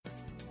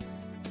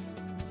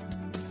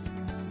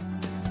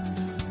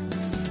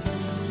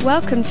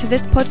Welcome to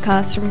this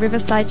podcast from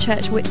Riverside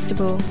Church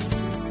Whitstable.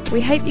 We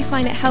hope you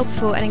find it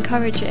helpful and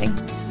encouraging.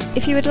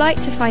 If you would like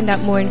to find out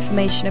more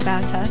information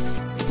about us,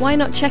 why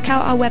not check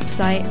out our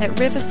website at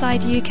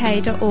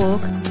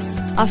riversideuk.org,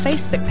 our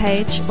Facebook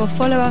page, or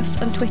follow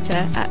us on Twitter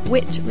at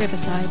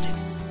 @WhitRiverside.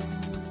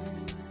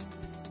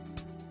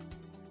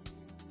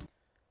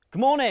 Good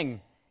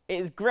morning. It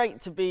is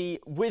great to be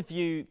with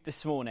you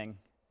this morning.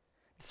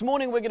 This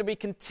morning we're going to be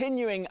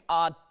continuing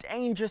our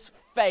Dangerous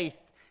Faith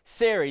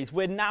series.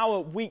 We're now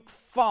at week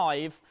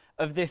 5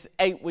 of this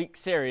 8-week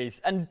series.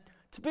 And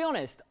to be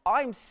honest,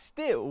 I'm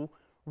still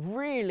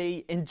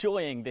really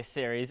enjoying this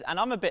series. And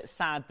I'm a bit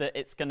sad that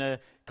it's going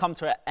to come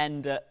to an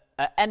end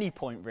at any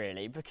point,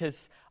 really,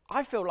 because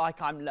I feel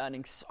like I'm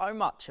learning so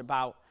much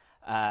about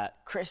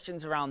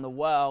Christians around the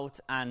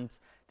world and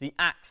the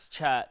Acts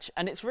Church.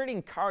 And it's really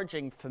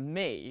encouraging for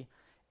me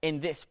in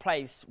this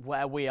place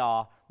where we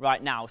are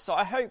right now. So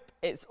I hope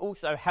it's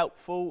also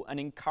helpful and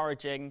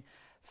encouraging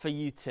for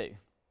you too.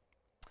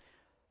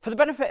 For the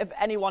benefit of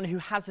anyone who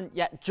hasn't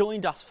yet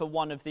joined us for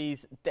one of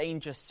these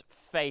Dangerous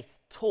Faith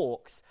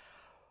talks,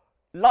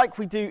 like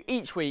we do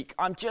each week,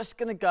 I'm just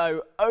going to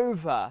go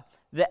over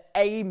the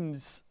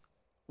aims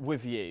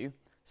with you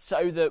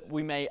so that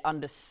we may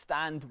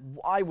understand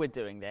why we're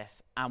doing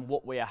this and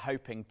what we are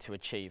hoping to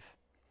achieve.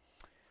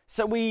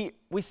 So we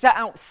set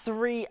out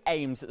 3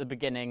 aims at the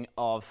beginning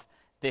of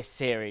this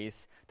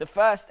series. The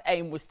first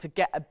aim was to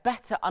get a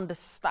better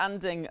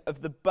understanding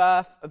of the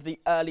birth of the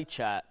early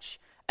church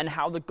and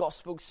how the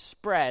gospel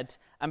spread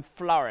and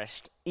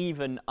flourished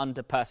even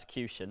under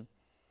persecution.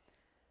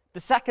 The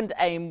second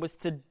aim was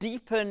to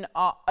deepen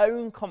our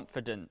own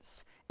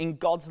confidence in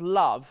God's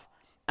love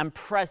and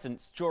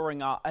presence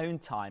during our own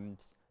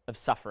times of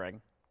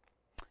suffering.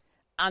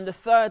 And the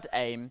third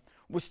aim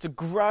was to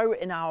grow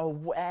in our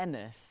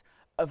awareness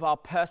of our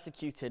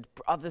persecuted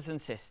brothers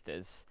and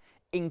sisters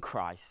in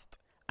Christ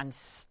and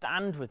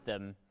stand with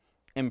them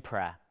in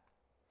prayer.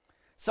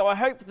 So I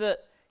hope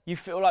that you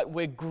feel like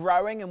we're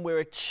growing and we're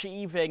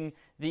achieving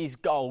these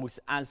goals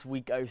as we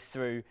go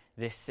through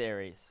this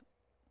series.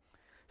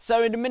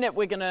 So in a minute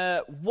we're going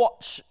to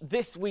watch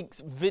this week's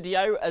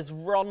video as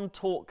Ron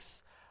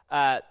talks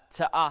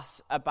to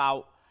us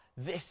about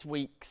this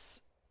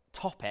week's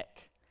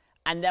topic,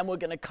 and then we're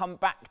going to come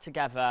back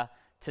together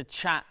to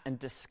chat and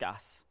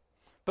discuss.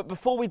 But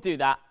before we do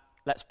that,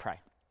 let's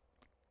pray.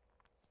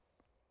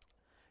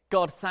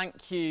 God,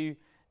 thank you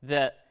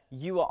that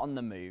you are on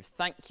the move.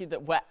 Thank you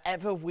that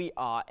wherever we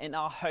are in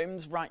our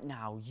homes right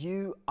now,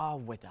 you are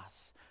with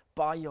us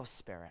by your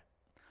Spirit.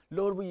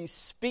 Lord, will you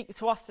speak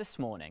to us this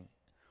morning?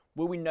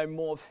 Will we know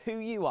more of who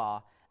you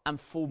are and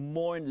fall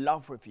more in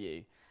love with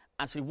you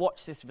as we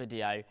watch this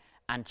video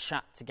and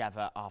chat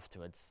together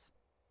afterwards?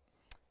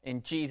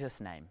 In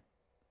Jesus' name,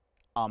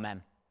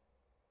 amen.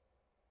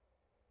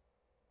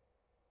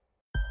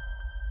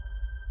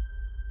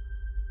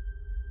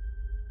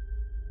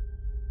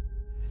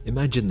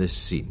 Imagine this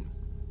scene.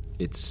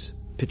 It's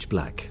pitch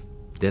black,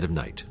 dead of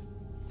night.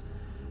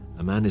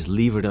 A man is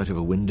levered out of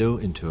a window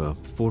into a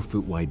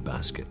 4-foot-wide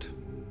basket.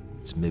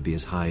 It's maybe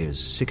as high as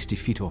 60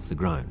 feet off the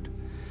ground.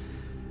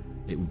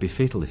 It would be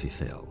fatal if he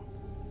fell.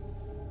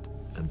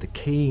 And the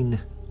cane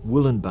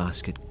woolen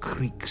basket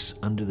creaks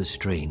under the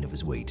strain of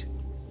his weight.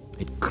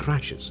 It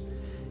crashes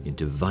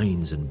into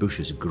vines and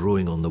bushes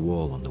growing on the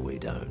wall on the way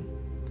down.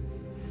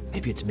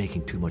 Maybe it's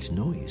making too much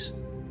noise,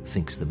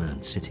 thinks the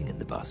man sitting in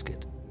the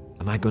basket.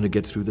 Am I going to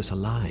get through this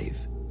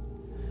alive?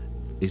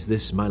 Is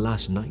this my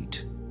last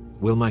night?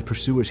 Will my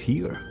pursuers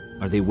hear?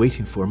 Are they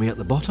waiting for me at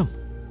the bottom?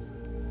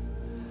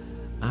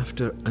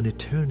 After an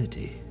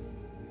eternity,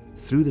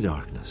 through the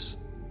darkness,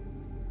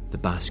 the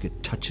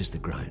basket touches the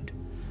ground,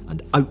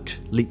 and out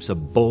leaps a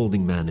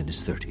balding man in his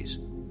 30s.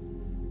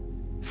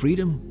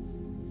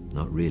 Freedom?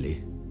 Not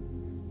really.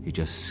 He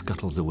just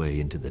scuttles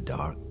away into the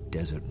dark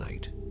desert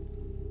night.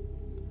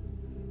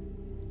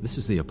 This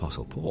is the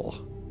Apostle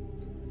Paul.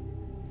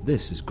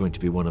 This is going to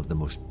be one of the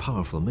most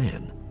powerful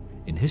men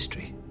in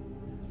history.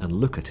 And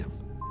look at him,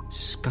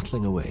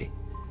 scuttling away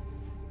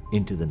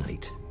into the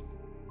night.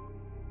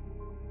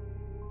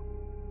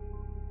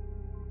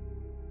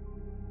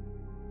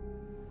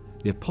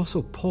 The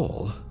Apostle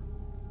Paul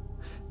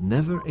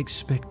never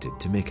expected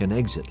to make an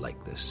exit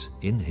like this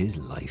in his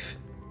life.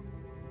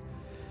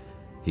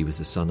 He was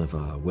the son of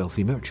a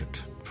wealthy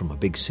merchant from a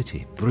big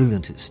city,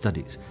 brilliant at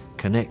studies,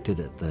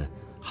 connected at the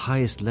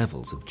highest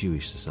levels of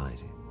Jewish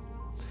society.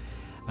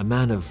 A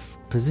man of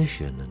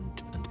position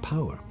and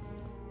power.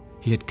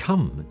 He had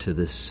come to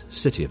this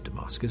city of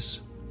Damascus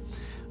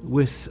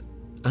with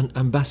an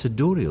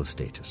ambassadorial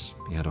status.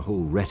 He had a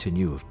whole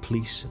retinue of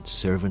police and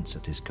servants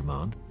at his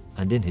command,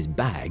 and in his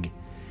bag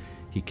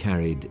he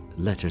carried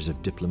letters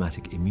of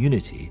diplomatic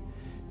immunity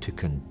to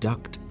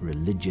conduct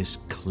religious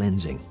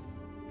cleansing.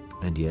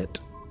 And yet,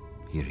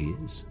 here he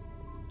is,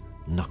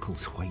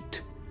 knuckles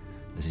white,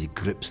 as he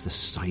grips the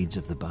sides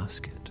of the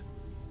basket.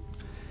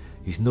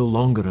 He's no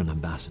longer an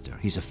ambassador,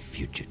 he's a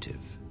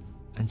fugitive.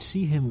 And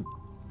see him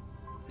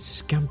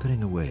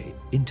scampering away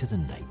into the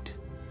night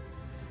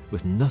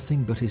with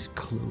nothing but his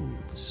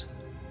clothes.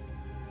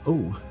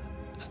 Oh,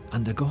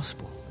 and the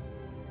gospel.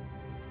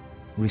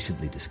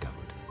 Recently discovered,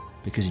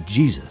 because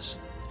Jesus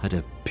had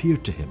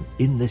appeared to him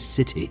in this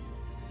city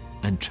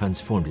and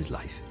transformed his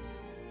life.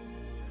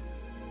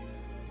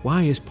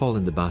 Why is Paul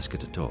in the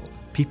basket at all?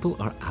 People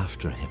are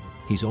after him.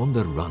 He's on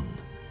the run.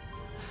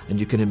 And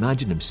you can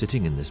imagine him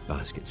sitting in this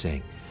basket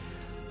saying,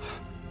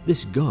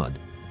 this God,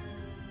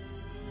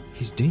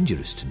 he's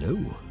dangerous to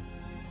know.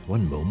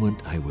 One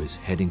moment I was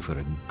heading for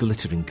a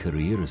glittering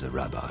career as a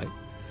rabbi,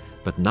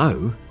 but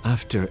now,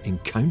 after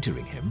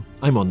encountering him,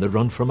 I'm on the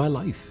run for my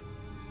life.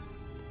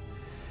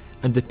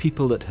 And the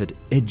people that had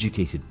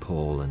educated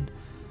Paul and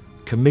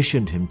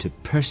commissioned him to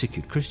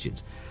persecute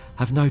Christians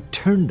have now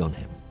turned on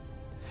him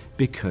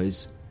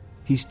because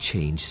he's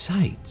changed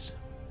sides.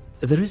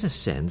 There is a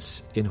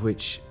sense in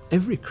which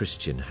every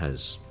Christian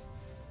has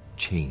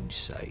changed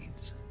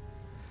sides.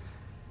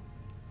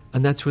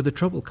 And that's where the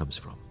trouble comes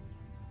from.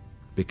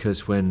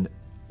 Because when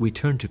we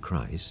turn to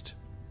Christ,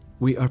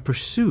 we are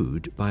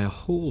pursued by a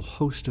whole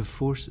host of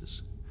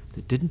forces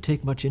that didn't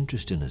take much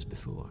interest in us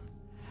before.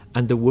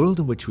 And the world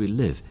in which we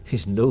live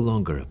is no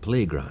longer a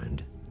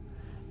playground,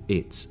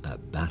 it's a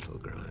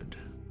battleground.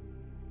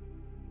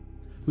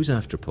 Who's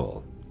after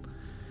Paul?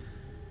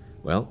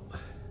 Well,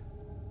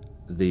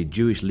 the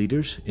Jewish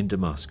leaders in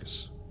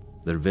Damascus.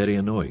 They're very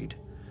annoyed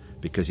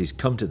because he's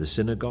come to the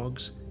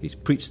synagogues, he's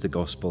preached the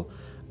gospel,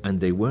 and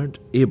they weren't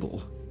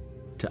able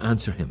to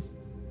answer him.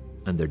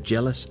 And they're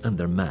jealous and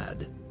they're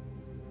mad.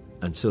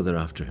 And so they're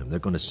after him. They're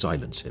going to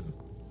silence him.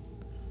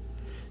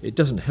 It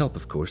doesn't help,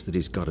 of course, that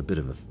he's got a bit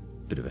of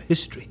a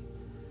history.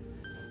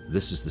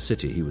 This is the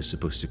city he was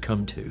supposed to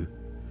come to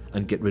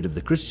and get rid of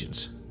the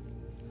Christians.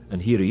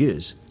 And here he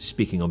is,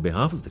 speaking on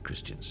behalf of the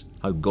Christians.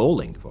 How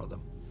galling for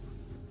them.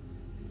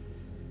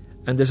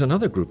 And there's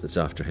another group that's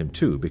after him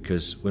too,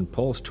 because when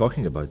Paul's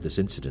talking about this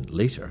incident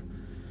later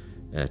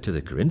to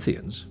the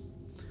Corinthians,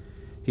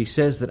 he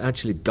says that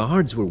actually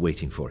guards were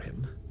waiting for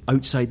him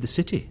outside the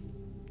city.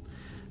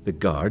 The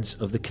guards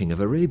of the king of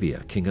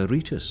Arabia, King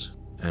Aretas.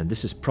 And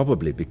this is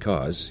probably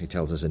because, he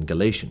tells us in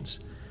Galatians,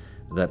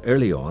 that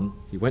early on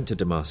he went to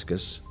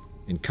Damascus,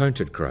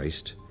 encountered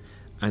Christ,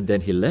 and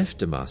then he left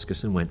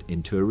Damascus and went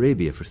into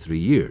Arabia for 3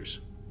 years.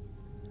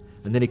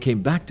 And then he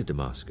came back to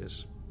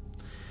Damascus.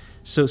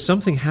 So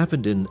something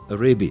happened in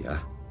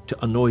Arabia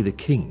to annoy the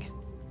king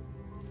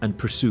and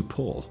pursue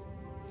Paul.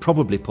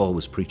 Probably Paul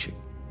was preaching.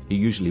 He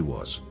usually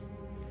was.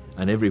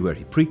 And everywhere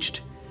he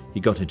preached, he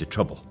got into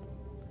trouble.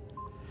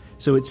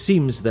 So it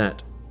seems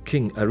that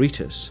King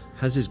Aretas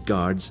has his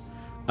guards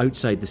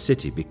outside the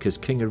city because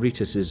King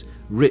Aretas'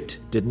 writ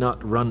did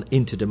not run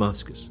into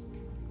Damascus.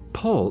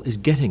 Paul is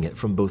getting it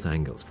from both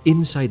angles.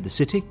 Inside the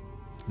city,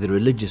 the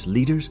religious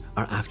leaders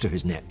are after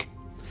his neck.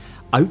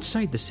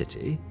 Outside the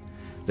city,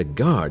 the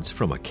guards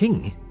from a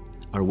king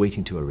are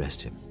waiting to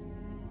arrest him.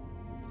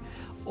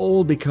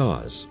 All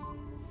because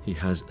he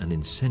has an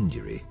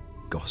incendiary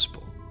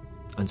gospel.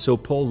 And so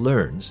Paul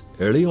learns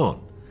early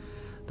on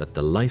that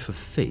the life of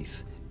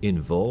faith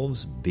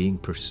involves being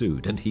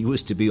pursued, and he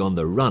was to be on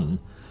the run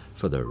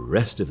for the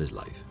rest of his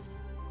life.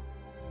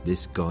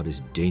 This God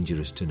is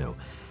dangerous to know.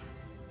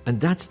 And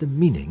that's the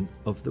meaning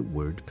of the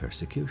word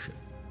persecution.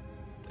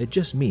 It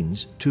just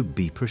means to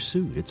be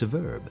pursued. It's a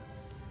verb.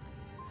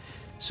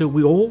 So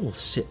we all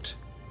sit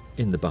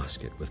in the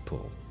basket with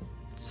Paul.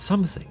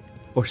 Something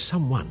or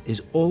someone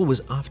is always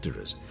after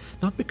us,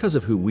 not because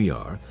of who we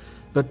are,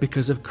 but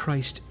because of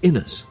Christ in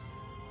us.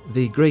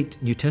 The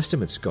great New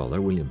Testament scholar,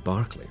 William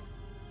Barclay,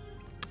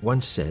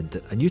 once said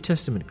that a New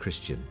Testament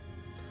Christian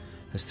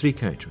has 3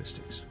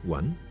 characteristics.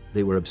 1,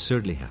 they were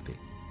absurdly happy.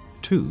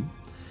 2,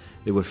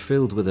 they were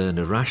filled with an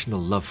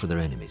irrational love for their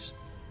enemies.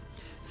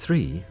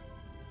 3,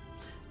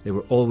 they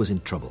were always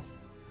in trouble.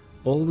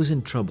 Always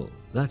in trouble.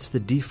 That's the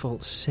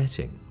default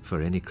setting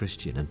for any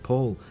Christian. And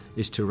Paul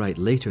is to write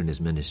later in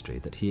his ministry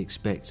that he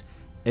expects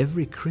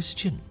every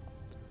Christian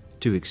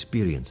to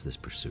experience this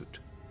pursuit.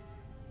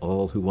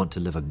 All who want to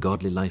live a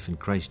godly life in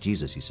Christ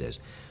Jesus, he says,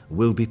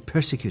 will be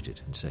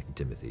persecuted. In 2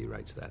 Timothy, he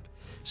writes that.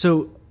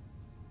 So,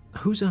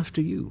 who's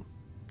after you?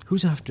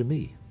 Who's after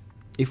me?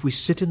 If we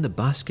sit in the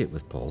basket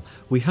with Paul,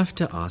 we have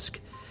to ask,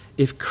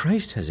 if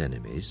Christ has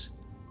enemies,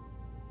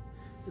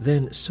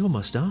 then so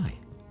must I.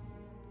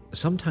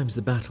 Sometimes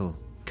the battle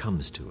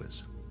comes to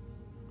us,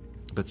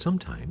 but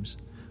sometimes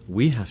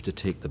we have to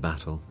take the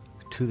battle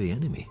to the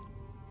enemy.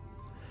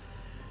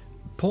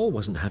 Paul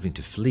wasn't having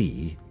to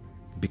flee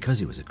because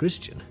he was a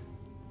Christian.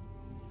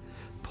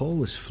 Paul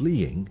was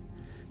fleeing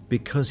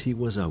because he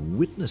was a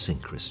witnessing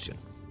Christian.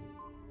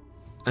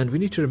 And we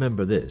need to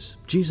remember this.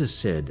 Jesus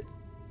said,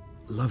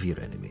 love your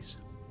enemies.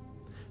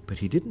 But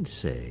he didn't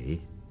say,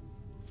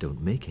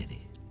 don't make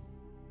any.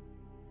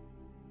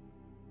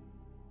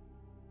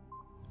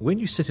 When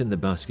you sit in the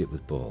basket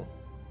with Paul,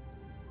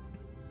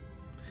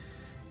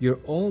 you're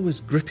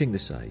always gripping the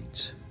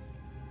sides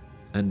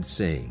and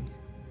saying,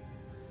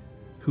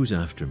 who's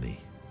after me?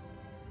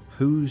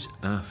 Who's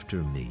after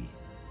me?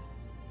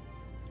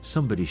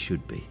 Somebody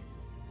should be.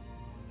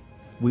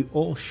 We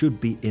all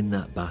should be in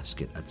that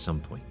basket at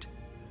some point.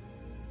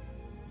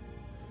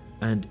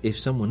 And if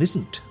someone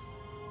isn't,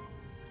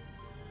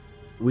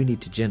 we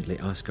need to gently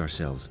ask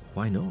ourselves,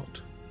 why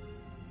not?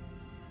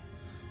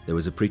 There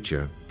was a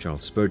preacher,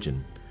 Charles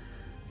Spurgeon,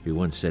 who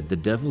once said, "The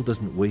devil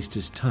doesn't waste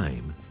his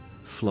time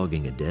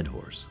flogging a dead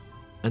horse."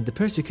 And the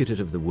persecuted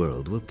of the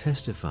world will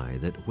testify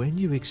that when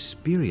you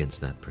experience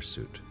that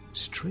pursuit,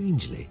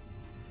 strangely,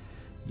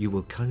 you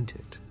will count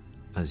it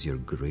as your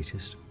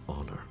greatest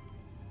honor.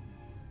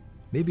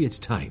 Maybe it's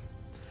time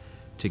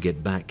to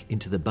get back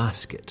into the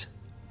basket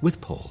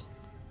with Paul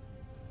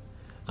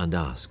and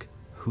ask,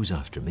 who's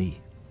after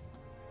me?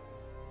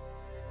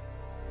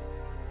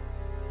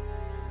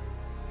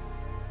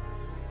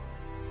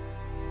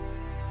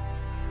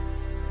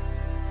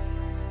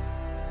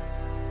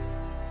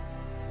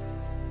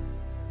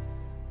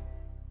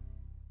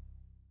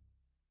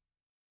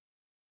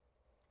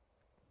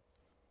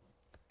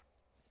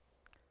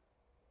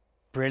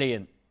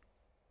 Brilliant.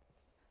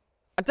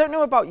 I don't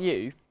know about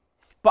you,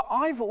 but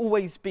I've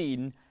always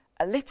been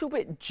a little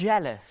bit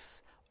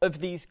jealous of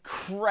these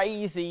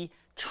crazy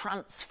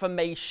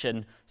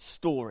transformation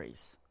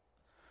stories.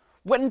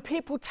 When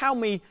people tell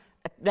me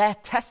their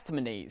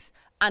testimonies,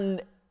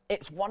 and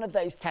it's one of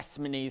those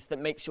testimonies that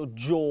makes your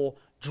jaw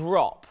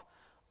drop,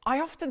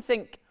 I often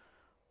think,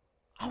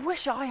 I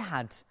wish I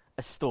had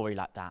a story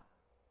like that.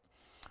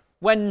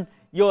 When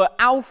you're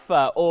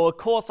Alpha or a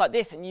course like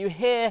this and you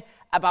hear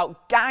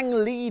about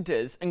gang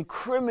leaders and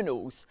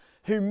criminals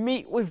who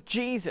meet with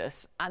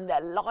Jesus and their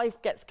life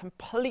gets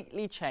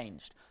completely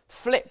changed,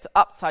 flipped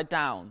upside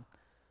down.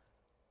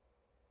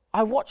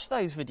 I watch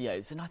those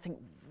videos and I think,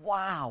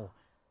 wow,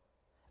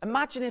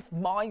 imagine if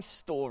my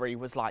story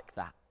was like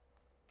that.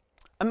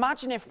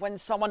 Imagine if when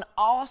someone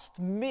asked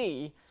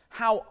me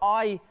how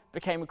I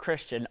became a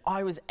Christian,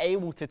 I was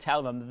able to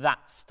tell them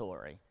that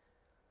story.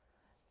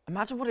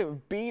 Imagine what it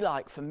would be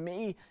like for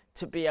me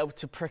to be able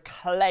to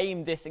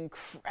proclaim this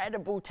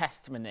incredible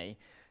testimony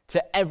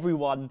to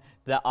everyone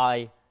that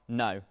I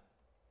know.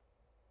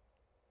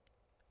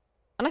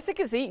 And I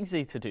think it's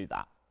easy to do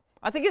that.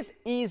 I think it's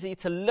easy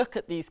to look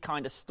at these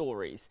kind of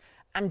stories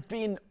and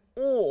be in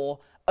awe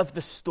of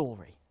the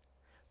story,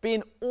 be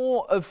in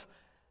awe of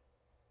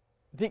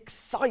the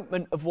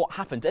excitement of what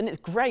happened. And it's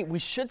great. We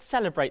should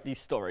celebrate these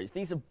stories.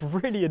 These are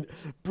brilliant,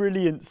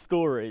 brilliant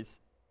stories.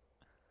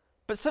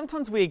 But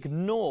sometimes we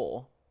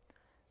ignore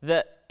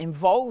that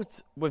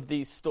involved with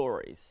these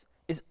stories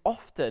is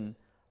often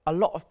a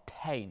lot of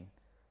pain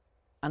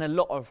and a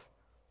lot of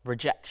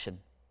rejection.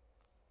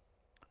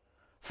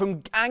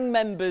 From gang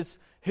members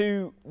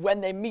who,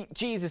 when they meet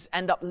Jesus,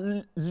 end up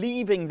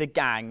leaving the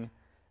gang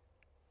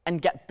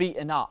and get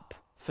beaten up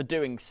for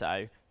doing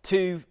so,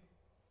 to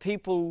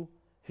people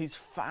whose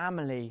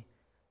family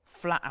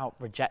flat out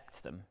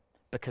reject them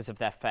because of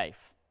their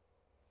faith.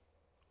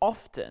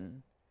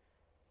 Often,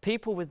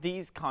 people with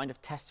these kind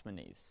of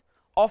testimonies,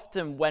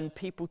 often when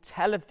people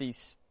tell of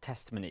these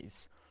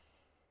testimonies,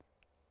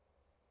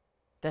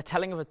 they're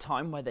telling of a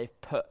time where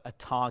they've put a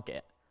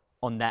target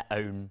on their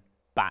own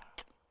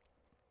back.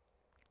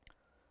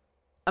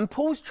 And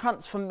Paul's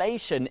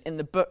transformation in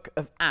the book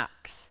of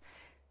Acts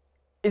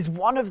is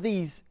one of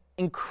these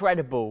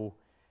incredible,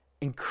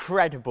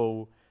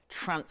 incredible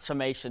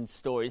transformation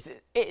stories.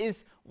 It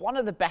is one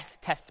of the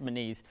best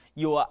testimonies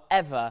you are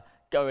ever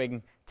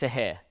going to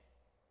hear.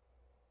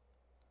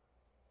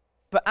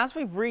 But as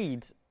we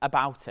read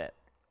about it,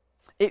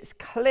 it's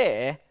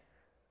clear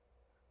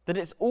that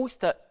it's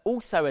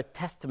also a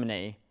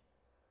testimony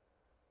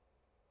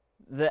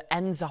that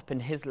ends up in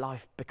his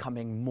life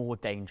becoming more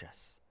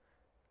dangerous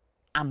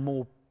and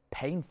more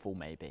painful,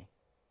 maybe.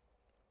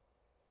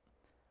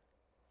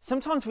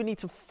 Sometimes we need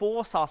to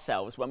force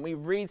ourselves, when we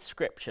read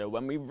scripture,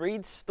 when we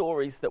read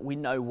stories that we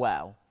know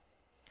well,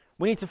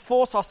 we need to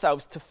force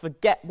ourselves to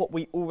forget what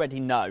we already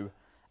know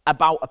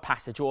about a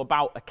passage or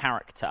about a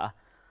character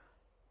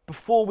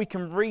before we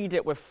can read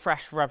it with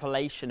fresh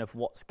revelation of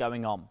what's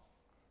going on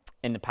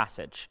in the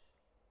passage.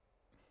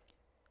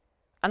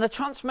 And the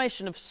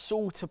transformation of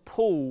Saul to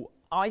Paul,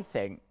 I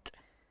think,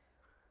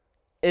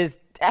 is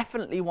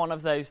definitely one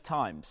of those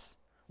times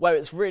where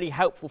it's really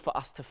helpful for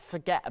us to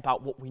forget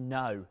about what we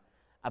know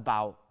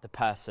about the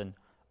person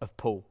of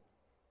Paul.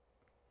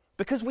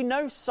 Because we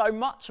know so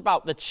much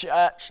about the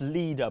church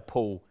leader,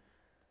 Paul.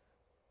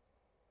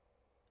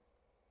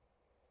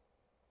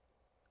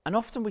 And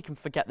often we can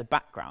forget the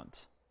background.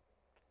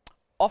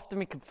 Often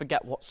we can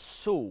forget what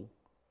Saul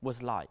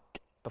was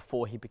like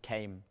before he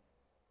became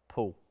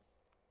Paul.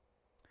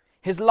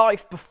 His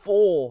life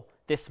before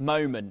this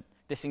moment,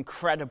 this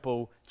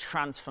incredible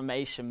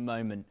transformation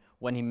moment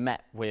when he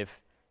met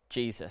with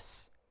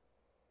Jesus.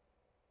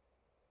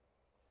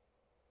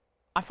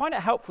 I find it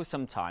helpful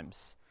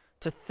sometimes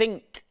to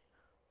think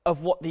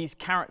of what these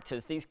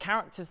characters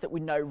that we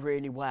know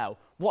really well,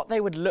 what they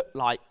would look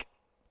like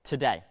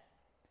today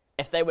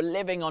if they were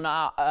living on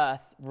our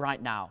earth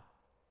right now.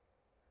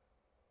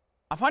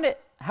 I find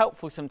it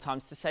helpful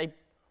sometimes to say,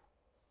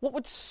 what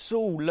would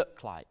Saul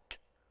look like?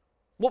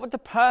 What would the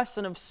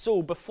person of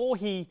Saul, before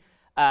he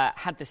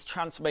had this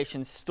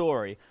transformation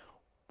story,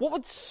 what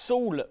would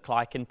Saul look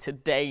like in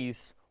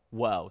today's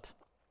world?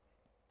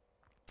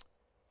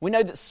 We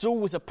know that Saul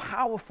was a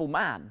powerful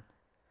man,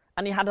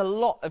 and he had a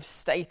lot of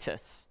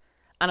status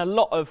and a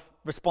lot of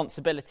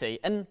responsibility.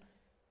 And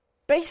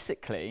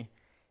basically,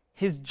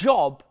 his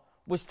job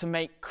was to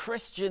make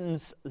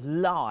Christians'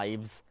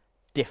 lives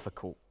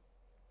difficult.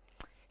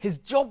 His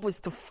job was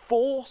to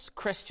force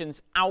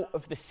Christians out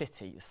of the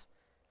cities.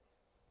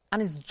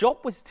 And his job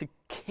was to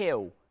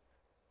kill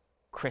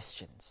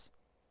Christians.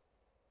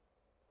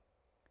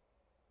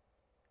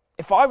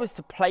 If I was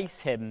to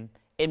place him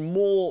in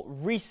more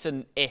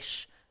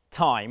recent-ish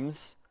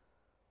times,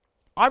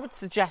 I would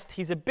suggest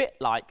he's a bit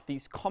like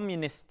these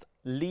communist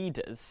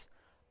leaders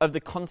of the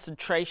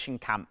concentration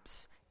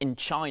camps in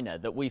China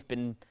that we've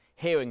been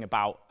hearing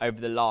about over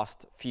the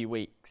last few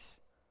weeks.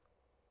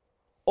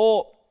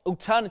 Or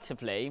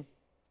alternatively,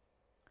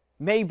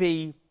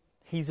 maybe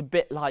he's a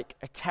bit like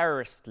a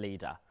terrorist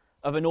leader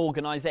of an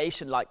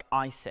organization like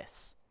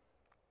ISIS.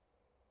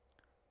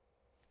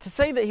 To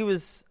say that he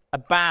was a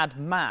bad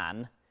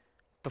man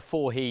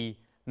before he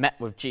met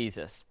with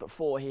Jesus,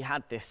 before he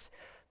had this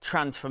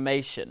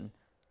transformation,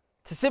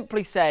 to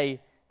simply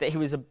say that he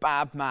was a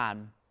bad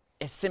man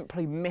is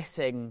simply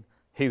missing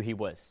who he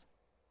was.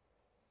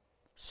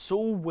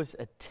 Saul was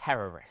a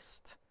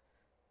terrorist.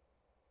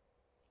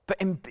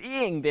 But in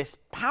being this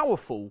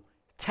powerful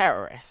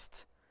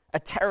terrorist, a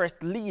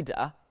terrorist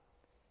leader,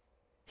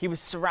 he was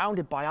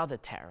surrounded by other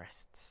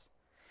terrorists.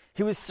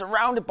 He was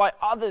surrounded by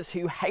others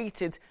who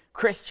hated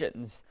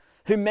Christians,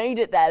 who made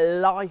it their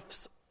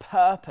life's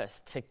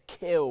purpose to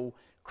kill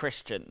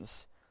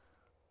Christians.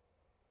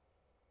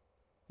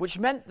 Which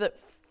meant that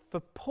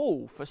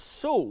for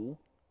Saul,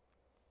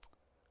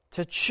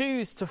 to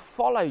choose to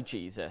follow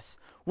Jesus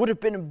would have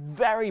been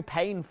very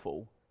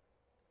painful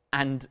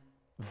and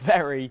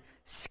very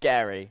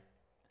scary.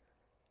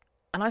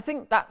 And I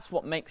think that's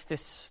what makes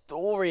this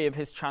story of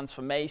his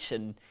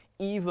transformation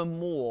even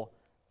more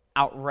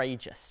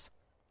outrageous.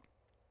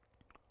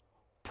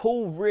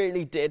 Paul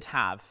really did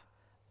have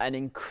an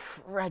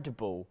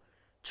incredible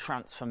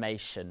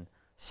transformation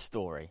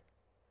story.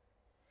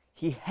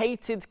 He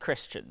hated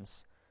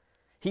Christians.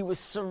 He was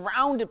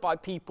surrounded by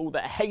people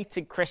that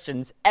hated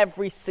Christians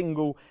every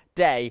single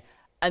day.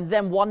 And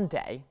then one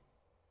day,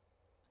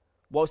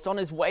 whilst on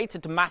his way to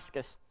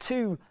Damascus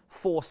to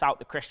force out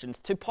the Christians,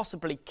 to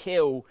possibly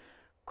kill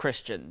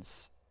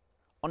Christians,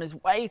 on his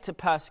way to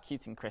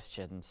persecuting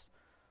Christians,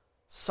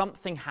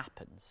 something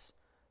happens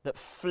that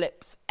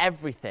flips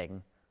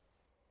everything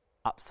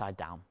upside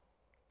down.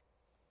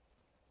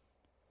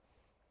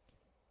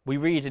 We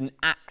read in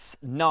Acts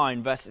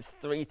 9, verses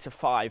 3 to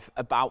 5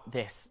 about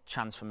this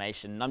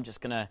transformation. And I'm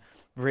just going to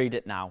read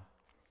it now.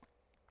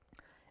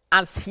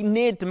 As he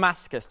neared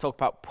Damascus, talk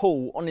about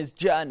Paul on his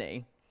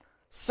journey,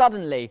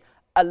 suddenly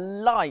a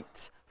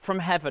light from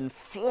heaven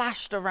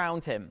flashed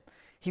around him.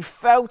 He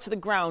fell to the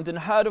ground and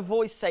heard a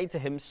voice say to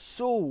him,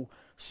 "Saul,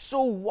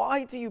 Saul,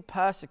 why do you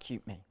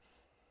persecute me?"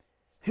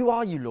 "Who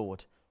are you,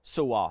 Lord?"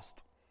 Saul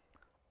asked.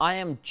 "I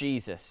am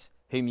Jesus,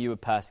 whom you were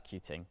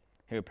persecuting,"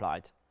 he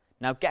replied.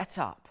 "Now get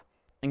up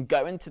and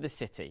go into the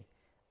city,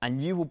 and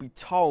you will be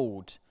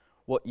told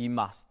what you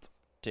must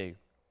do."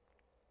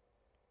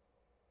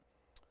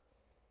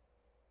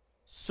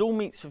 Saul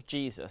meets with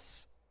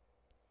Jesus,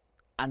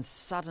 and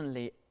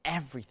suddenly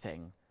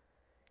everything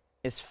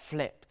is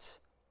flipped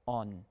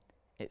on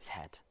its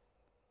head.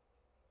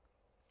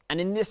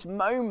 And in this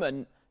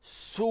moment,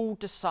 Saul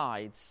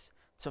decides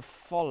to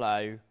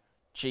follow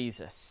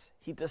Jesus.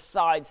 He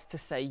decides to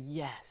say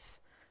yes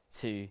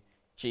to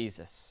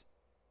Jesus.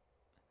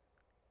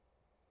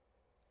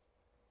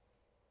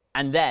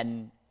 And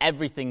then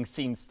everything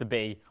seems to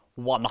be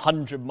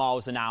 100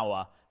 miles an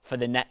hour for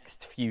the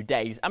next few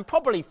days, and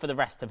probably for the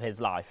rest of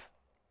his life.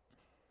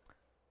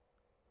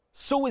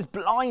 Saul is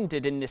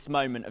blinded in this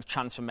moment of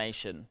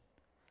transformation,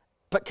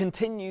 but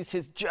continues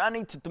his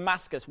journey to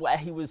Damascus, where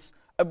he was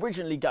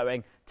originally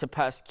going to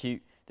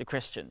persecute the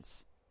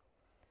Christians.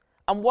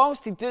 And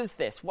whilst he does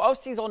this,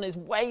 whilst he's on his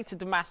way to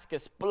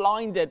Damascus,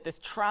 blinded, this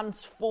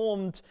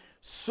transformed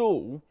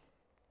Saul,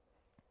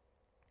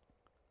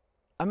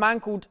 a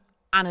man called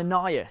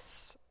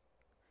Ananias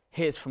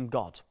hears from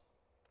God.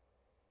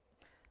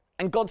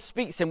 And God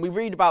speaks to him. We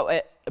read about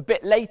it a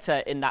bit later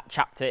in that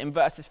chapter, in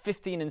verses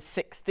 15 and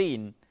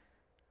 16.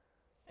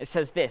 It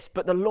says this,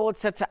 "But the Lord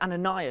said to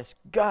Ananias,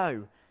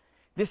 'Go,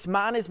 this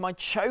man is my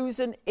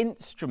chosen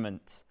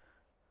instrument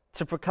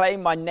to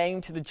proclaim my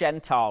name to the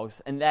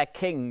Gentiles and their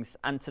kings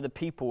and to the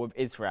people of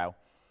Israel.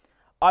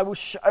 I will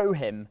show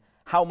him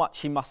how much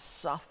he must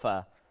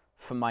suffer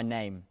for my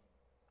name.'"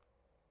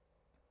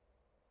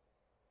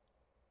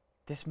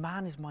 This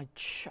man is my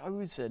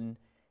chosen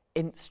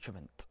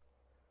instrument.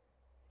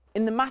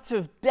 In the matter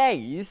of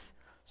days,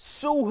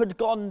 Saul had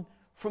gone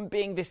from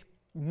being this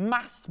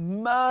mass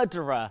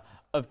murderer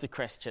of the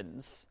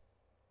Christians,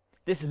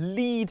 this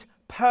lead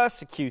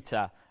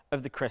persecutor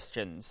of the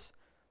Christians,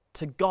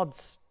 to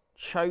God's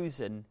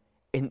chosen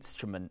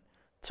instrument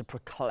to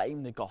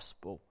proclaim the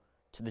gospel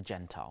to the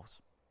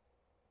Gentiles.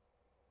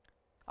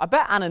 I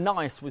bet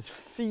Ananias was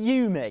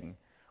fuming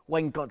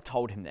when God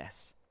told him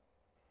this.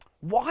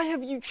 Why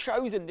have you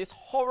chosen this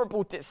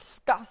horrible,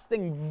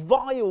 disgusting,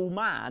 vile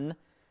man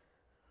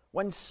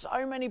when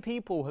so many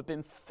people have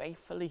been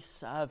faithfully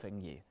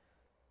serving you?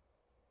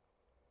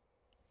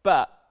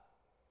 But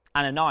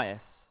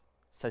Ananias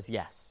says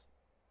yes.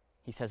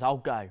 He says, I'll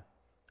go.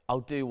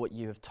 I'll do what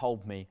you have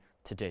told me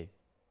to do.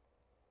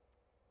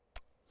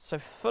 So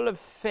full of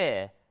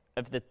fear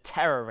of the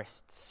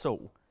terrorist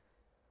Saul,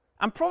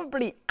 and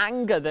probably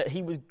anger that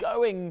he was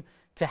going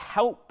to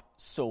help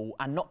Saul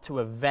and not to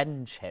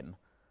avenge him,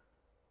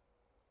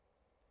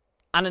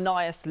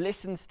 Ananias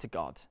listens to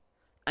God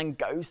and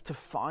goes to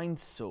find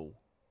Saul,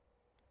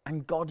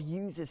 and God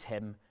uses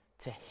him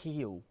to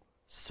heal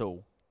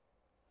Saul.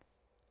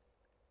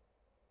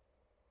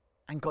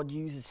 And God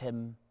uses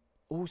him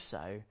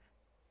also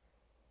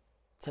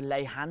to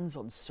lay hands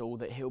on Saul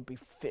that he'll be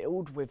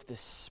filled with the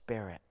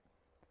Spirit,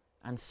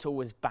 and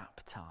Saul is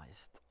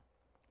baptized.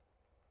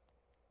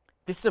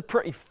 This is a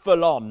pretty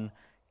full-on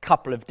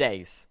couple of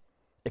days,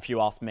 if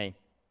you ask me.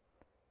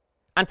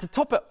 And to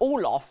top it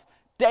all off,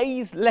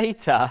 days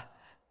later,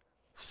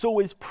 Saul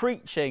is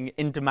preaching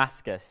in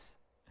Damascus.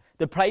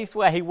 The place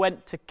where he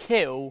went to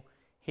kill,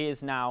 he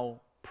is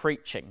now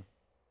preaching.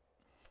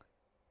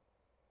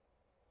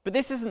 But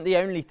this isn't the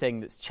only thing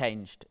that's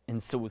changed in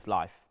Saul's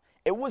life.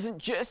 It wasn't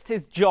just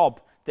his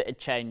job that had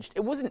changed.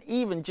 It wasn't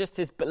even just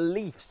his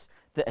beliefs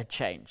that had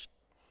changed.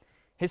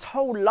 His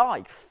whole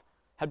life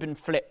had been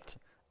flipped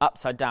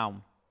upside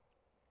down.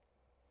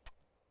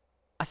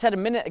 I said a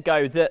minute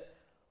ago that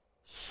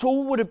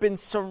Saul would have been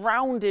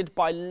surrounded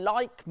by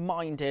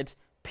like-minded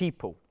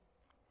people.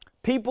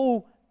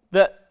 People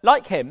that,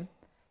 like him,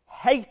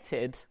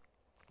 hated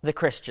the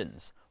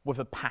Christians with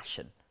a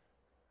passion.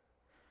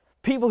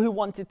 People who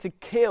wanted to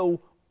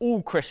kill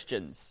all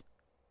Christians.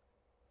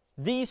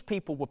 These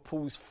people were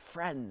Paul's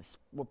friends,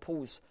 were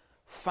Paul's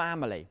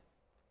family.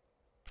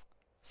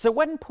 So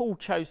when Paul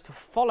chose to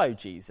follow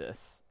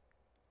Jesus,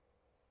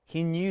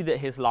 he knew that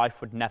his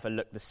life would never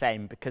look the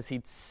same because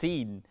he'd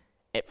seen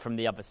it from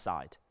the other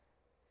side.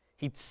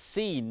 He'd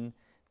seen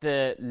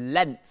the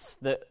lengths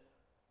that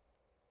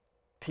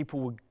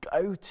people would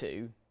go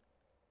to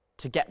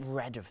get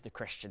rid of the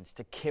Christians,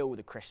 to kill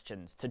the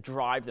Christians, to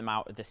drive them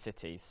out of the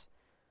cities.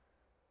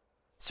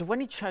 So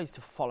when he chose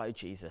to follow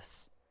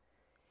Jesus,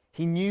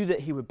 he knew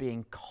that he would be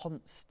in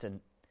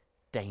constant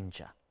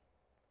danger.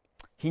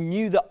 He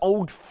knew that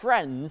old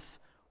friends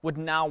would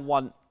now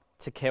want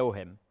to kill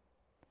him.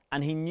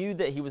 And he knew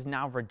that he was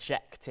now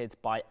rejected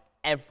by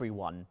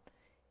everyone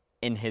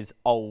in his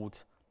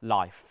old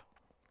life.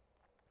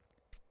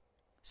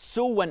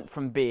 Saul went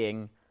from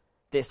being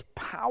this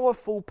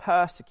powerful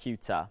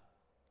persecutor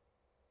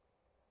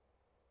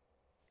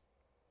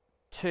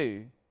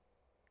to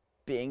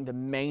being the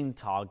main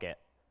target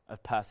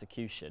of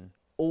persecution,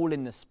 all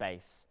in the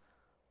space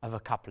of a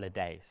couple of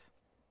days.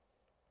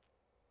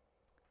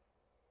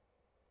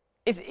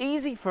 It's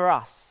easy for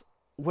us,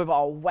 with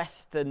our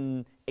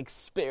Western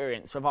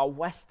experience, with our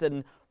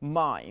Western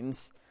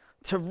minds,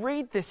 to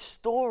read this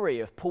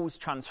story of Paul's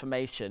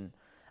transformation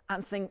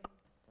and think,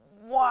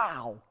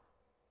 wow,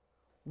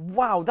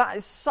 that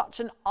is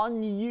such an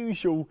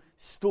unusual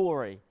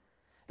story.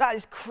 That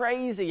is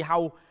crazy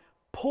how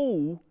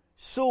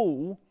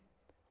Saul,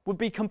 would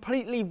be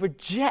completely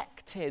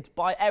rejected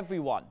by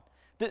everyone.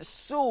 That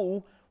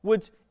Saul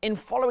would, in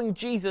following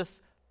Jesus,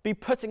 be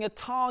putting a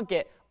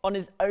target on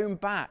his own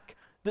back.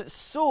 That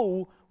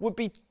Saul would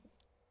be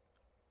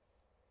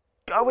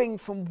going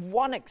from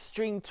one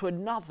extreme to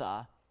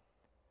another,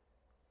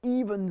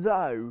 even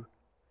though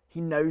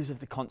he knows of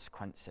the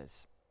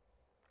consequences.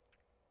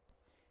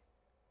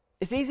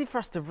 It's easy for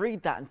us to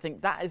read that and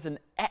think that is an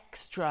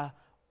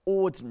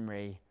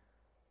extraordinary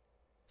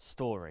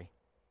story.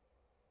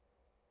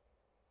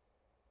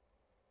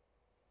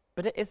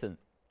 But it isn't.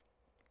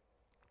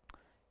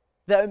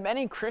 There are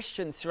many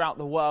Christians throughout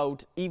the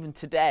world, even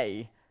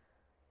today,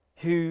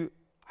 who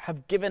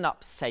have given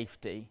up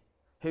safety,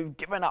 who've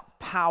given up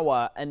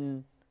power,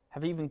 and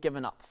have even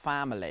given up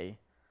family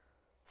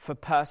for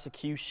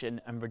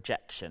persecution and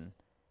rejection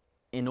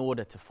in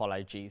order to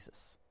follow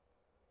Jesus.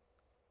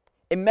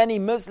 In many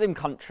Muslim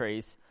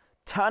countries,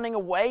 turning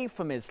away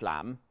from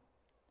Islam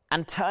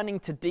and turning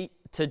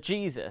to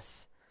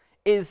Jesus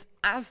is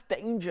as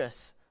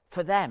dangerous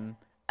for them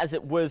as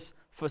it was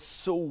for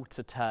Saul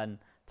to turn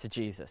to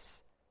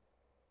Jesus.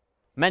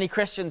 Many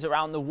Christians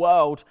around the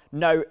world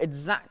know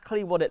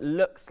exactly what it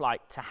looks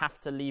like to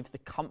have to leave the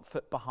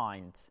comfort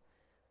behind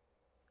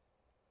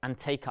and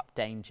take up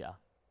danger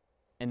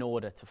in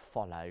order to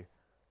follow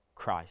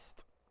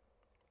Christ.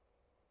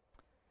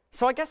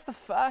 So I guess the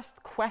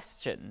first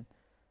question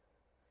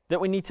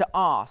that we need to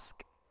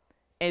ask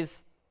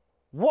is,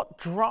 what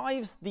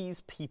drives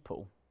these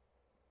people?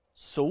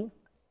 Saul,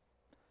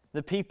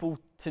 the people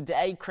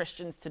today,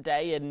 Christians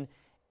today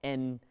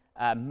in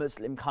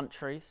Muslim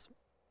countries.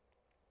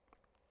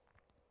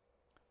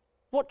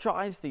 What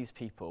drives these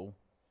people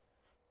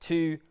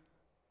to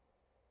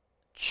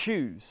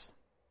choose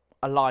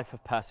a life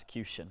of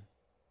persecution?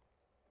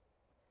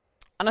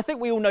 And I think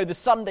we all know the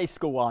Sunday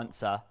school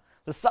answer.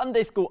 The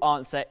Sunday school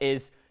answer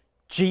is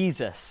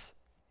Jesus.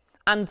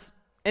 And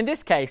in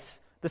this case,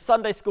 the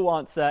Sunday school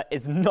answer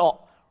is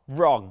not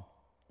wrong.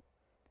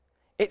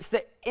 It's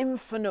the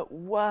infinite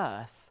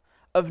worth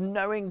of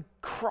knowing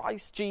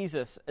Christ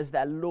Jesus as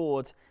their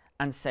Lord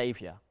and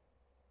Saviour.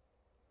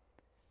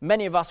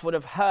 Many of us would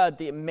have heard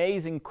the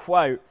amazing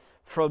quote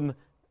from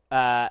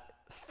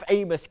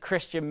famous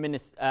Christian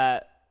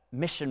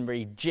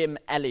missionary Jim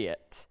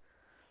Elliot,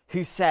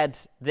 who said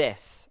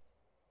this: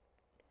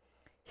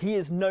 "He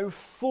is no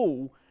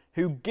fool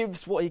who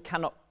gives what he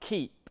cannot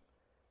keep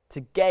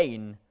to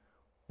gain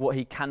what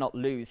he cannot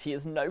lose." He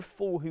is no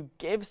fool who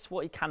gives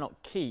what he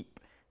cannot keep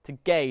to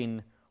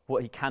gain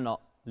what he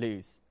cannot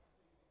lose.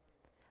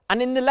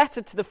 And in the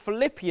letter to the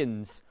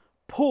Philippians,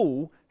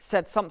 Paul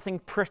said something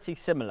pretty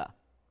similar.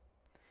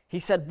 He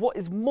said, "What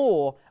is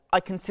more, I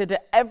consider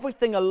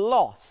everything a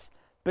loss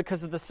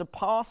because of the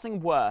surpassing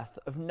worth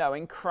of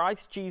knowing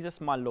Christ Jesus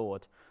my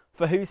Lord,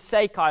 for whose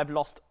sake I have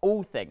lost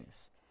all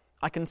things.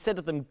 I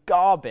consider them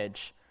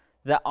garbage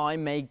that I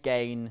may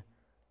gain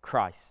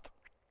Christ."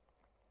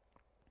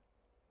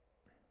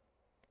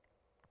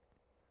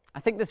 I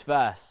think this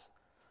verse,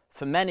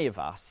 for many of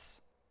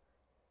us,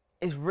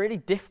 is really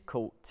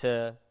difficult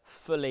to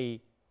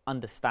fully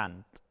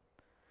understand.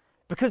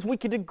 Because we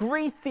could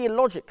agree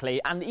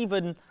theologically and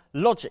even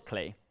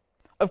logically.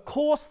 Of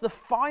course, the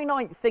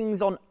finite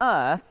things on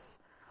earth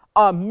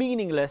are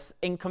meaningless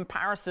in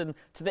comparison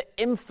to the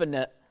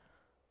infinite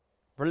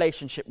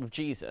relationship with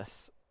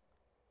Jesus.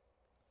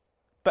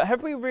 But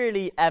have we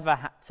really ever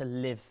had to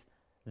live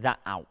that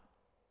out?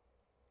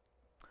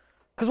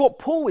 Because what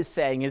Paul is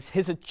saying is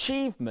his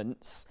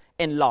achievements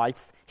in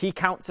life, he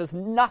counts as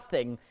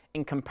nothing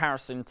in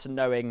comparison to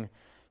knowing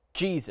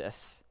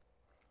Jesus.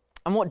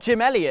 And what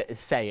Jim Elliot is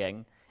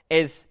saying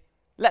is,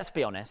 let's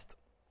be honest,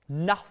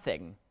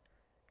 nothing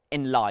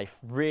in life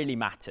really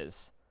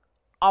matters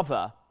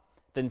other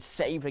than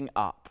saving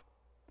up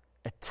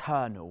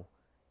eternal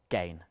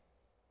gain.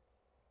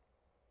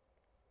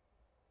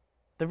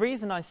 The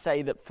reason I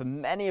say that for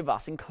many of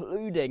us,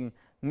 including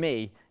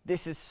me,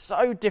 this is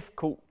so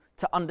difficult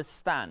to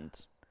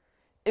understand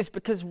is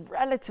because,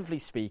 relatively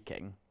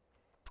speaking,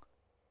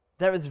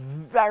 there is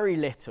very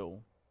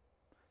little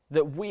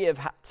that we have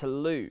had to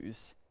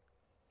lose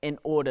in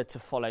order to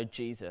follow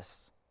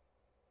Jesus.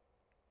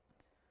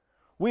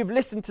 We've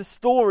listened to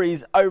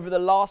stories over the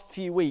last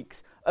few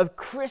weeks of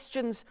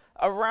Christians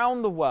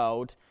around the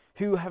world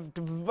who have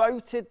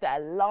devoted their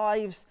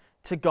lives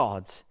to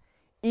God,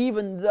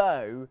 even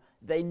though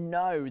they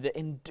know that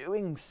in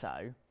doing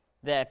so,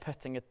 they're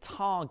putting a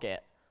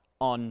target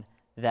on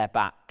their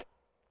back.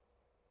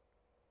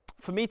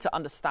 For me to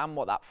understand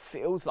what that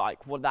feels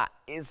like, what that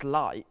is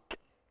like,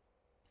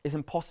 is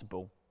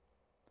impossible.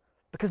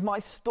 Because my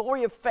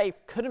story of faith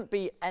couldn't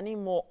be any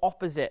more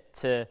opposite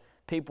to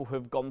people who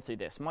have gone through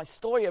this. My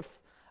story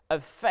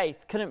of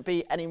faith couldn't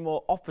be any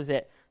more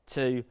opposite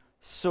to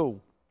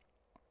Saul.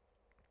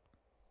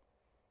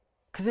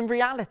 Because in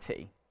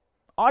reality,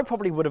 I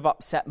probably would have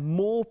upset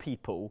more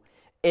people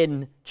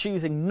in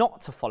choosing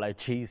not to follow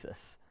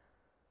Jesus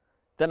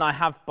than I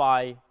have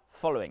by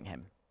following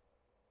him.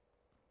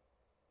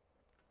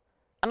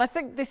 And I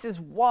think this is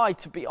why,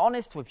 to be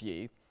honest with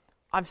you,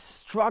 I've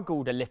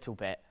struggled a little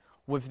bit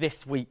with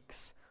this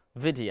week's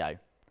video.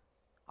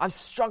 I've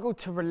struggled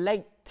to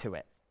relate to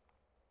it.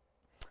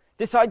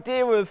 This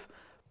idea of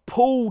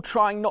Paul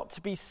trying not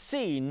to be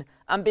seen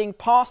and being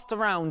passed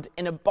around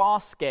in a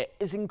basket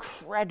is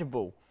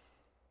incredible.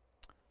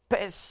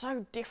 But it's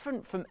so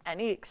different from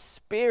any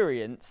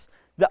experience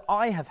that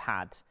I have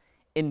had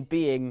in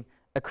being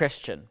a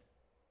Christian.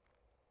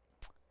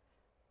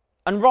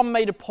 And Ron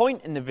made a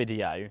point in the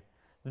video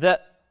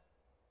that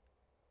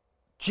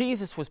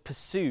Jesus was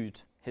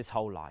pursued his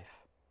whole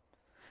life.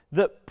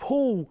 That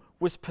Paul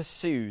was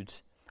pursued.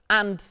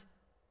 And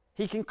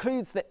he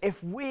concludes that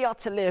if we are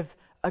to live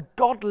a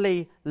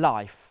godly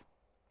life,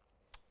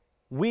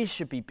 we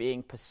should be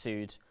being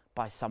pursued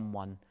by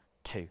someone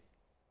too.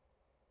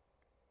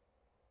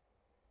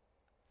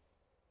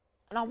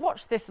 And I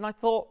watched this and I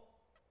thought,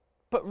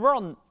 but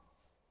Ron,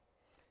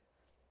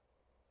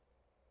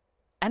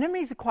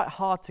 enemies are quite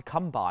hard to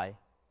come by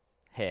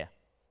here.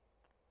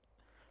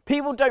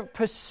 People don't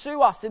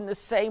pursue us in the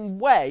same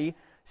way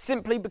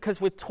simply because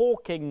we're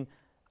talking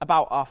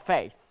about our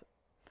faith.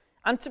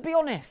 And to be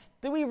honest,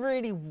 do we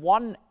really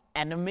want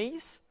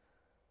enemies?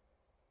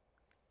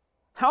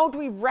 How do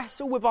we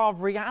wrestle with our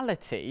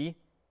reality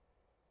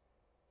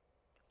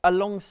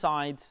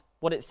alongside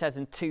what it says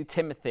in 2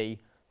 Timothy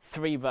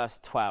 3 verse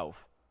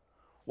 12,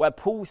 where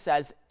Paul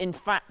says, in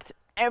fact,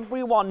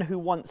 everyone who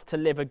wants to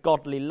live a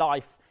godly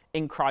life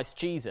in Christ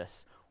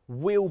Jesus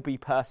will be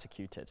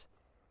persecuted.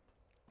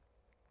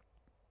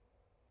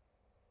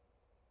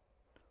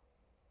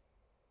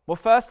 Well,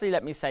 firstly,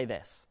 let me say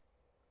this.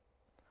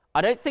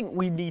 I don't think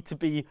we need to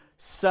be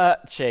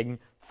searching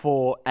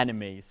for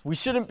enemies. We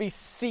shouldn't be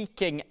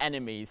seeking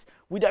enemies.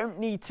 We don't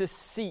need to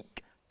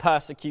seek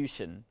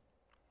persecution.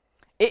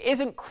 It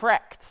isn't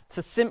correct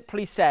to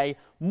simply say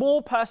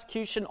more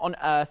persecution on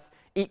earth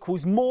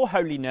equals more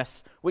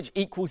holiness, which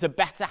equals a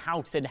better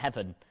house in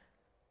heaven.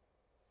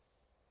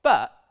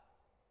 But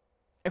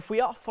if we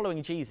are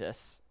following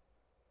Jesus,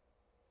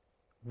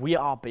 we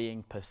are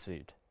being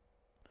pursued.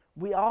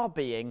 We are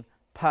being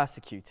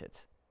persecuted.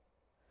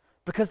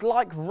 Because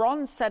like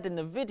Ron said in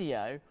the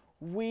video,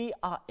 we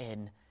are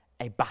in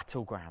a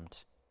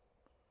battleground.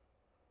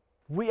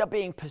 We are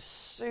being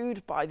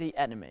pursued by the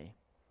enemy.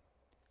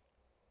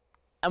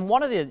 And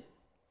one of the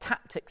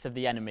tactics of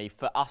the enemy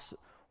for us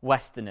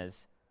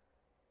Westerners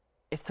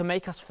is to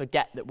make us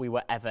forget that we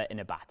were ever in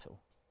a battle.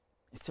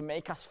 It's to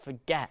make us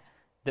forget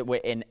that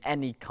we're in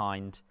any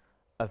kind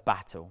of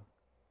battle.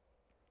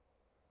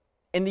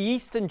 In the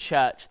Eastern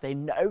Church, they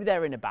know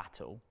they're in a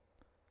battle,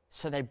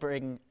 so they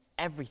bring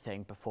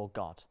everything before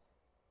God.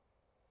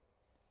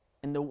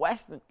 In the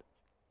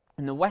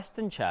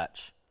Western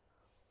Church,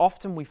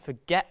 often we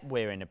forget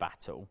we're in a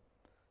battle,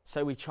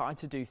 so we try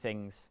to do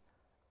things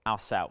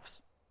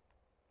ourselves.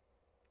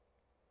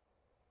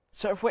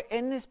 So if we're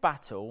in this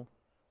battle,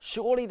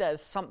 surely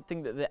there's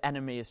something that the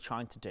enemy is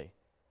trying to do.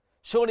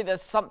 Surely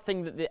there's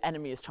something that the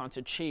enemy is trying to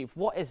achieve.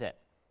 What is it?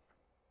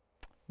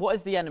 What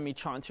is the enemy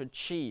trying to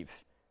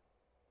achieve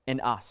in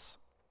us?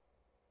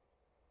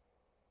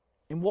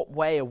 In what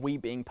way are we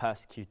being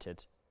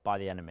persecuted by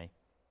the enemy?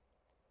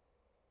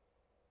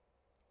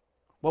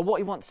 Well, what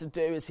he wants to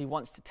do is he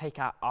wants to take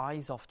our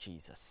eyes off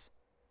Jesus.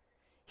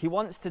 He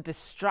wants to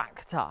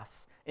distract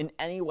us in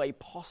any way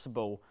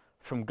possible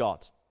from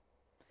God.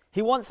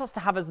 He wants us to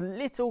have as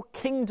little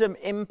kingdom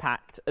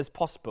impact as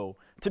possible,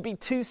 to be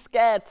too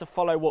scared to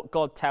follow what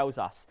God tells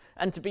us,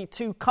 and to be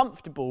too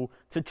comfortable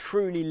to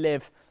truly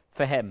live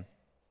for him.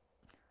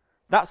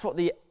 That's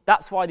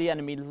why the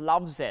enemy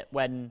loves it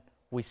when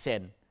we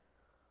sin.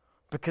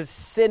 Because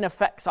sin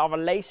affects our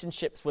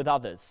relationships with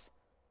others,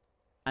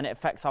 and it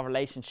affects our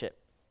relationship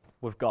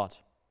with God.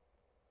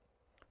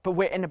 But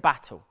we're in a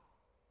battle.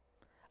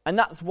 And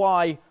that's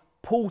why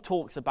Paul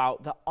talks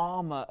about the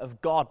armor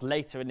of God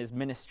later in his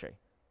ministry.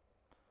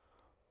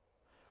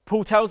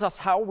 Paul tells us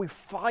how we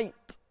fight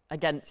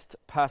against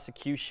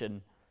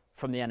persecution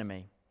from the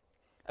enemy.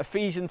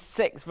 Ephesians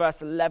 6,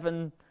 verse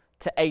 11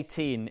 to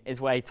 18 is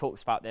where he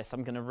talks about this.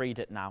 I'm going to read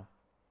it now.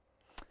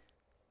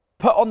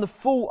 Put on the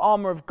full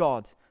armor of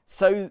God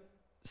so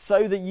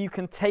that you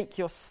can take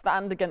your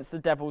stand against the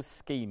devil's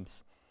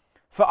schemes.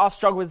 For our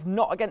struggle is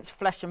not against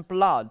flesh and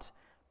blood,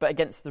 but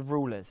against the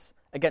rulers,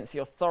 against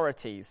the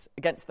authorities,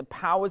 against the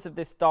powers of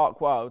this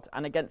dark world,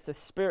 and against the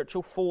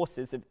spiritual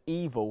forces of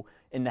evil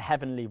in the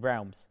heavenly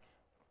realms.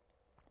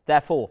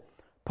 Therefore,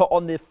 put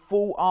on the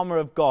full armor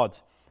of God,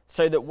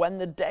 so that when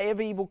the day of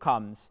evil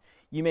comes,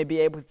 you may be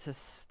able to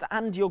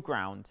stand your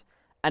ground,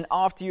 and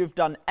after you have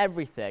done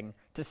everything,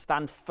 to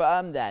stand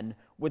firm then,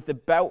 with the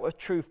belt of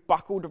truth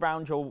buckled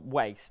around your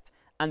waist,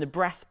 and the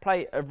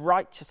breastplate of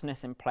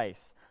righteousness in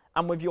place,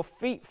 and with your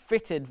feet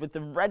fitted with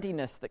the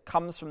readiness that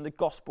comes from the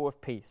gospel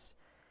of peace.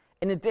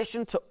 In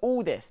addition to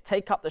all this,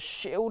 take up the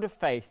shield of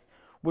faith,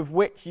 with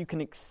which you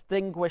can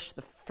extinguish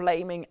the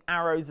flaming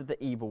arrows of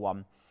the evil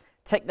one.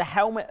 Take the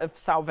helmet of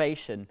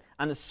salvation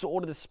and the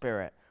sword of the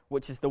Spirit,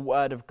 which is the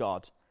word of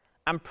God,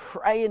 and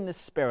pray in the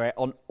Spirit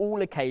on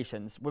all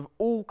occasions with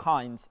all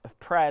kinds of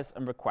prayers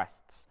and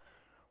requests.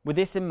 With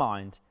this in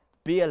mind,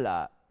 be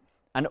alert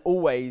and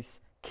always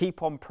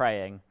keep on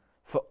praying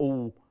for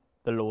all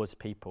the Lord's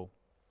people.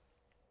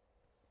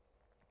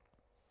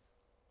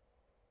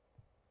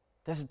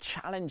 There's a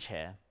challenge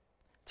here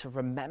to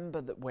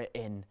remember that we're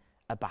in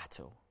a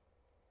battle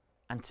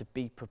and to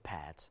be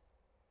prepared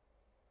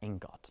in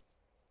God.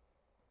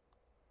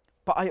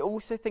 But I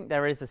also think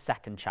there is a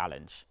second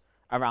challenge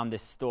around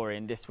this story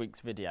in this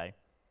week's video.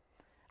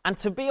 And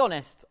to be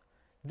honest,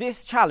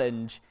 this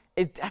challenge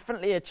is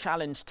definitely a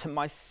challenge to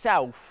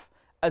myself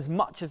as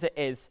much as it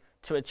is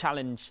to a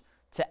challenge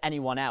to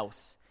anyone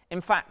else.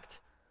 In fact,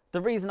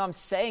 the reason I'm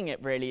saying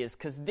it really is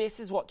because this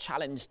is what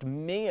challenged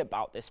me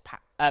about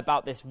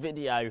this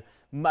video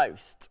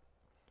most.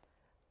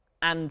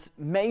 And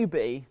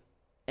maybe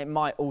it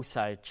might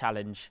also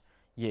challenge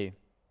you.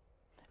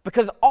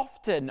 Because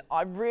often,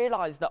 I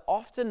realise that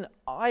often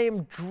I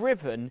am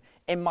driven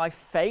in my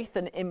faith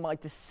and in my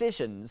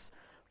decisions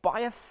by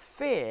a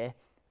fear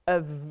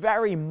of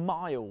very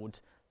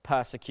mild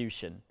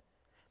persecution.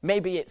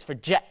 Maybe it's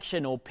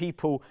rejection or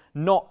people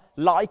not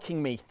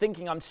liking me,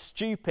 thinking I'm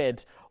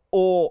stupid,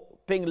 or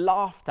being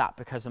laughed at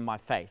because of my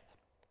faith.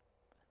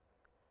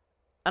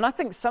 And I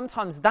think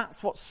sometimes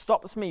that's what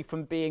stops me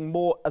from being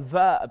more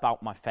overt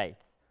about my faith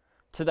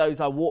to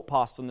those I walk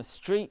past on the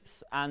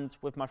streets and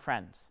with my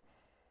friends.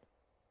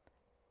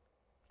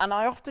 And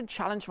I often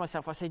challenge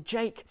myself. I say,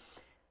 Jake,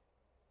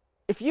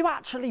 if you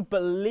actually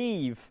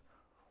believe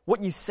what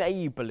you say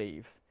you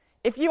believe,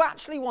 if you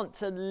actually want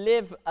to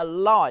live a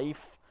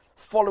life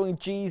following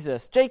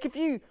Jesus, Jake, if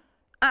you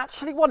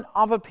actually want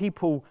other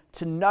people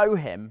to know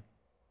him,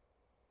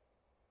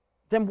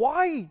 then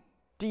why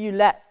do you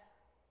let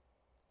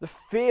the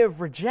fear of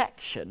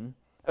rejection,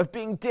 of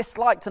being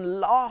disliked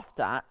and laughed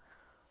at,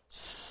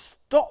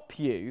 stop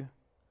you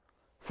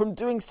from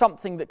doing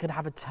something that could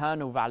have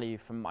eternal value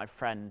for my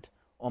friend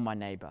or my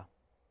neighbour?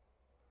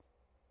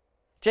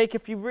 Jake,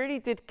 if you really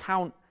did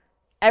count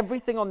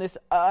everything on this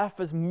earth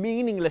as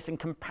meaningless in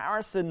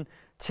comparison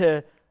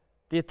to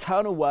the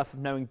eternal worth of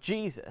knowing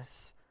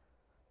Jesus,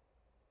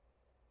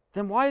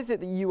 then why is it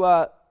that you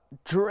are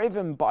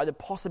driven by the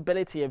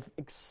possibility of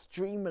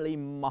extremely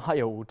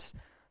mild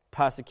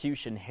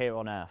persecution here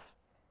on earth?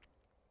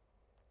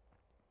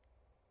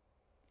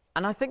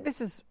 And I think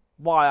this is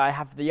why I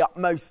have the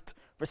utmost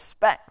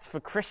respect for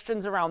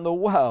Christians around the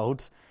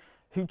world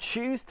who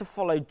choose to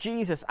follow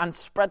Jesus and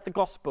spread the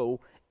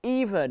gospel,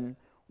 even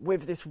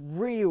with this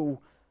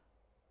real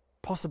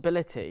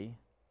possibility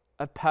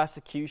of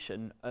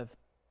persecution, of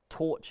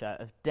torture,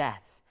 of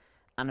death,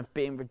 and of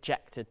being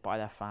rejected by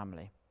their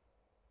family.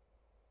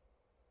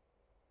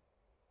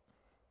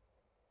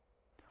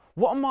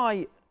 What am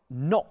I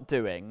not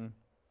doing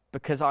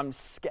because I'm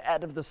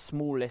scared of the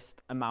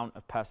smallest amount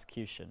of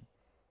persecution?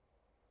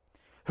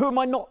 Who am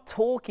I not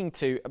talking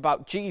to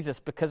about Jesus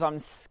because I'm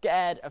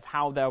scared of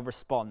how they'll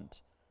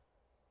respond?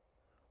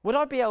 Would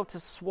I be able to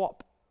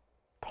swap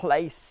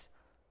place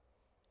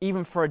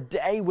even for a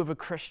day with a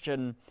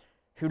Christian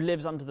who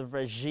lives under the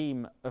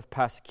regime of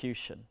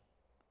persecution?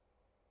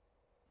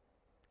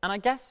 And I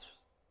guess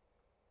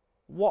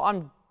what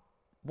I'm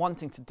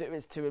wanting to do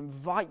is to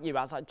invite you,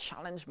 as I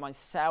challenge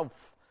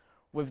myself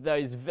with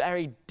those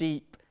very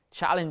deep,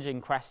 challenging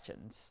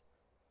questions,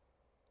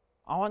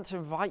 I want to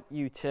invite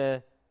you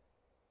to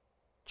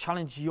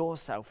challenge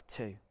yourself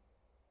too.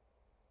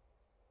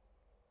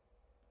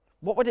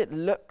 What would it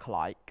look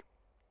like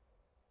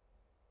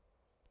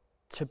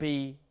to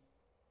be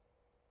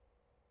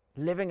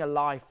living a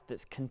life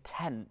that's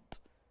content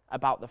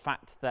about the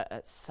fact that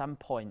at some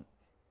point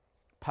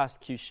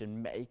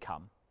persecution may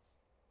come,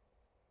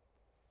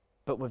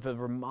 but with a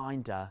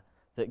reminder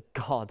that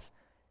God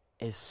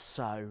is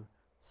so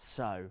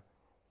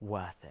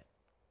worth it?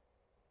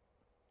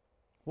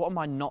 What am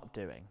I not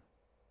doing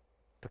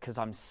because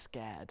I'm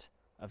scared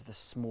of the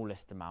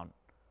smallest amount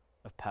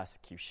of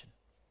persecution?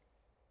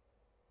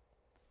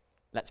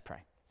 Let's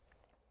pray.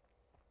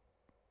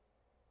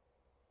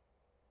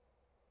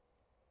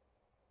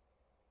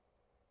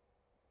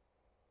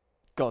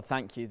 God,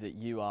 thank you that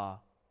you are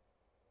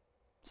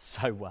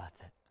so worth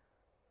it.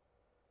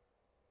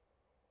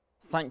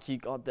 Thank you,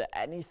 God, that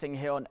anything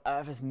here on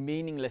earth is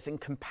meaningless in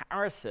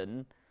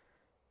comparison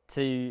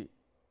to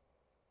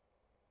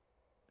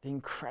the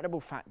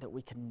incredible fact that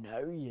we can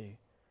know you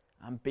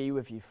and be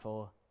with you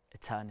for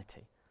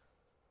eternity.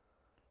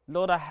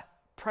 Lord, I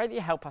pray that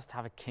you help us to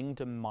have a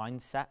kingdom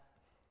mindset.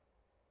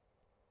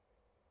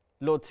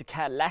 Lord, to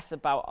care less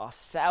about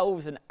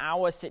ourselves and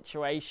our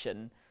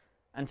situation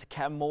and to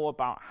care more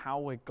about how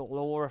we're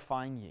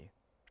glorifying you.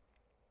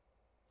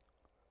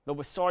 Lord,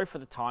 we're sorry for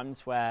the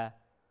times where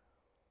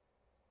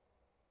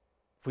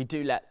we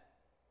do let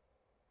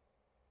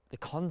the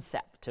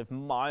concept of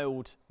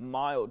mild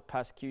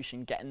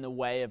persecution get in the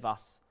way of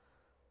us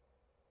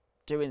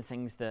doing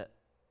things that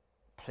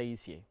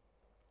please you.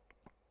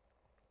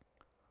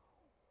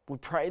 We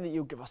pray that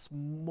you'll give us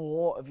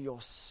more of your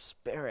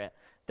Spirit,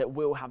 that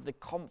we'll have the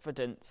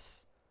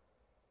confidence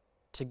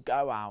to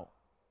go out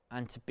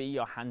and to be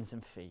your hands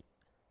and feet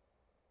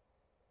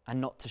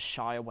and not to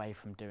shy away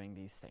from doing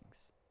these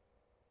things.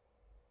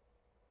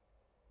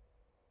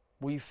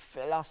 Will you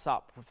fill us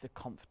up with the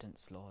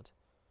confidence, Lord?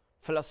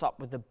 Fill us up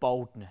with the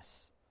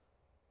boldness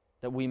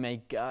that we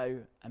may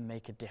go and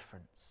make a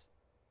difference.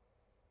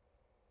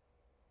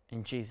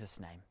 In Jesus'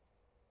 name,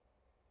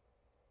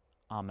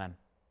 amen.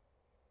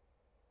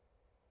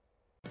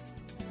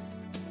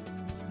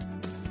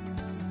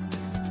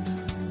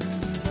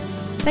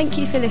 Thank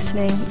you for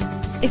listening.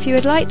 If you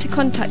would like to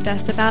contact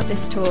us about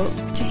this talk,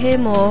 to hear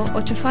more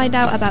or to find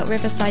out about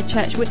Riverside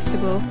Church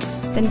Whitstable,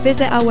 then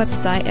visit our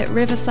website at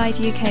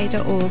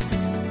riversideuk.org.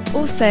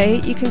 Also,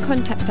 you can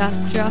contact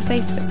us through our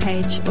Facebook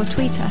page or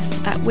tweet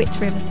us at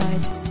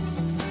 @WhitRiverside.